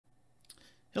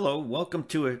Hello, welcome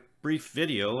to a brief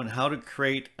video on how to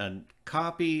create a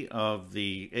copy of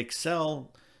the Excel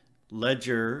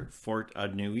ledger for a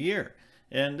new year.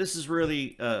 And this is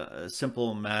really a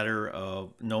simple matter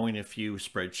of knowing a few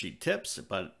spreadsheet tips,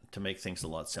 but to make things a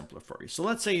lot simpler for you. So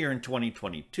let's say you're in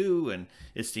 2022 and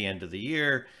it's the end of the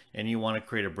year and you want to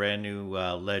create a brand new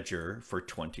ledger for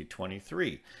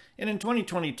 2023. And in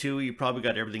 2022, you probably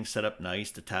got everything set up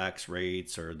nice, the tax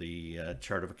rates or the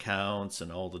chart of accounts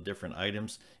and all the different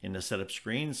items in the setup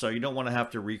screen. So you don't want to have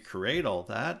to recreate all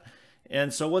that.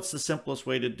 And so what's the simplest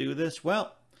way to do this?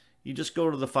 Well, you just go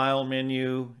to the File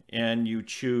menu and you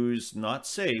choose not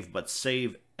Save, but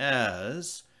Save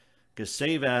As, because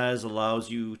Save As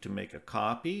allows you to make a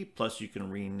copy, plus you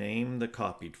can rename the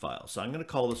copied file. So I'm going to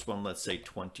call this one, let's say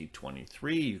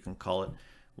 2023. You can call it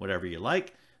whatever you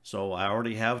like. So I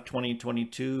already have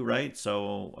 2022, right?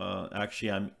 So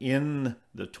actually I'm in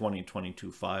the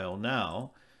 2022 file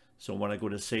now. So when I go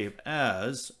to Save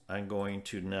As, I'm going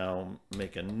to now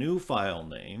make a new file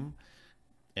name.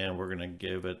 And we're going to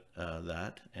give it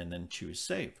that and then choose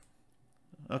Save.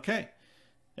 Okay.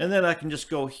 And then I can just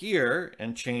go here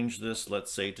and change this,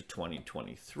 let's say, to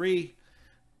 2023.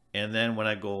 And then when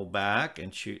I go back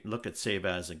and look at Save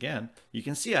As again, you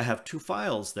can see I have two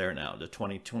files there now, the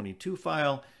 2022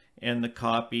 file and the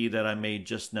copy that I made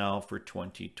just now for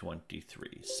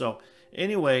 2023. So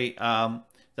anyway,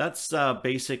 that's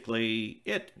basically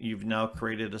it. You've now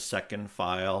created a second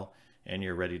file and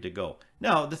you're ready to go.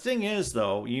 Now, the thing is,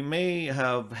 though, you may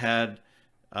have had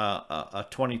a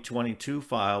 2022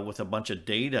 file with a bunch of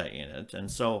data in it. And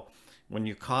so when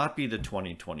you copy the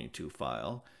 2022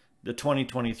 file, the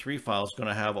 2023 file is going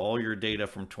to have all your data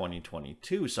from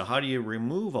 2022. So how do you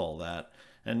remove all that?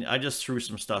 And I just threw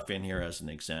some stuff in here as an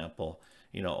example.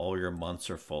 You know, all your months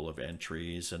are full of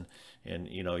entries and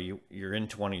you know, you're in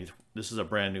this is a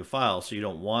brand new file, so you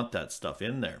don't want that stuff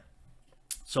in there.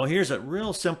 So here's a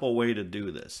real simple way to do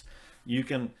this. You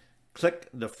can click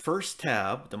the first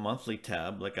tab, the monthly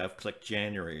tab, like I've clicked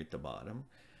January at the bottom,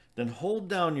 then hold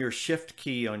down your Shift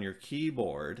key on your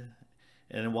keyboard.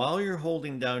 And while you're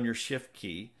holding down your Shift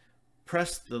key,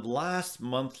 press the last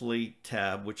monthly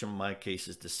tab, which in my case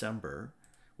is December,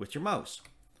 with your mouse.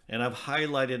 And I've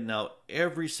highlighted now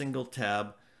every single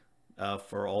tab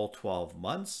for all 12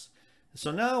 months.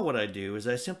 So now what I do is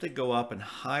I simply go up and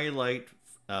highlight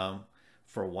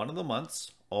for one of the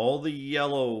months, all the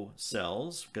yellow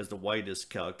cells, because the white is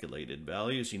calculated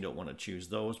values, you don't want to choose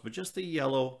those, but just the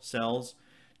yellow cells,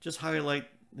 just highlight,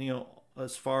 you know,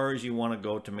 as far as you want to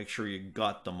go to make sure you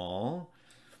got them all.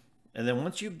 And then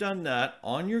once you've done that,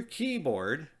 on your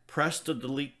keyboard, press the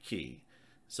delete key.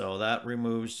 So that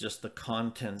removes just the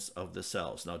contents of the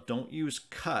cells. Now don't use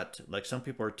cut, like some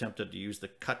people are tempted to use the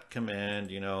cut command,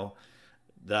 you know.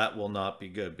 That will not be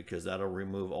good because that'll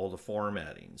remove all the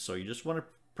formatting. So you just want to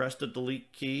press the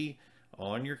delete key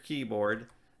on your keyboard.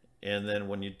 And then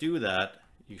when you do that,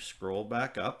 you scroll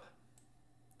back up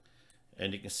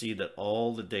and you can see that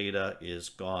all the data is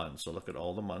gone. So look at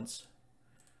all the months.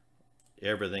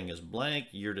 Everything is blank.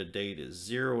 Year to date is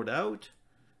zeroed out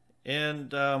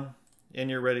and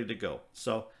you're ready to go.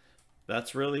 So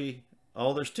that's really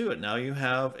all there's to it. Now you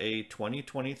have a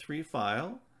 2023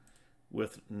 file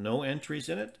with no entries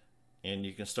in it, and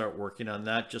you can start working on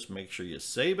that. Just make sure you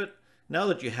save it. Now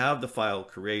that you have the file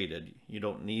created, you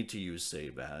don't need to use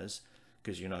Save As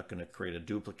because you're not going to create a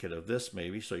duplicate of this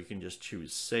maybe, so you can just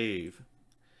choose Save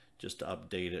just to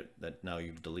update it that now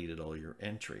you've deleted all your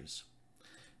entries.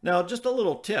 Now just a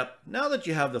little tip, now that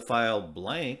you have the file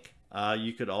blank,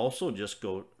 you could also just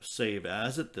go Save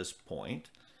As at this point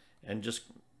and just,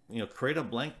 you know, create a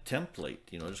blank template,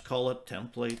 you know, just call it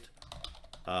template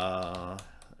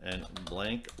and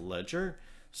blank ledger,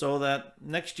 so that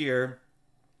next year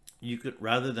you could,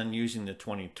 rather than using the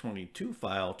 2022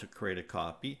 file to create a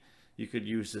copy, you could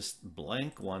use this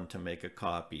blank one to make a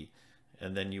copy,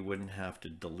 and then you wouldn't have to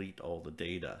delete all the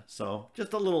data. So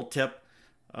just a little tip.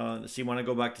 See, when I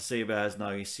go back to Save As, now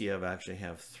you see I've actually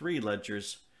have 3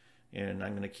 ledgers, and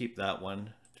I'm going to keep that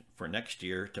one for next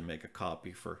year to make a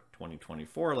copy for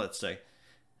 2024, let's say.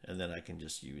 And then I can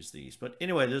just use these. But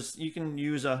anyway, you can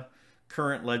use a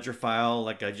current ledger file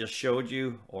like I just showed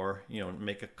you, or, you know,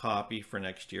 make a copy for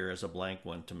next year as a blank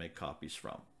one to make copies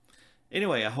from.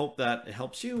 Anyway, I hope that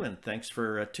helps you, and thanks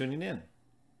for tuning in.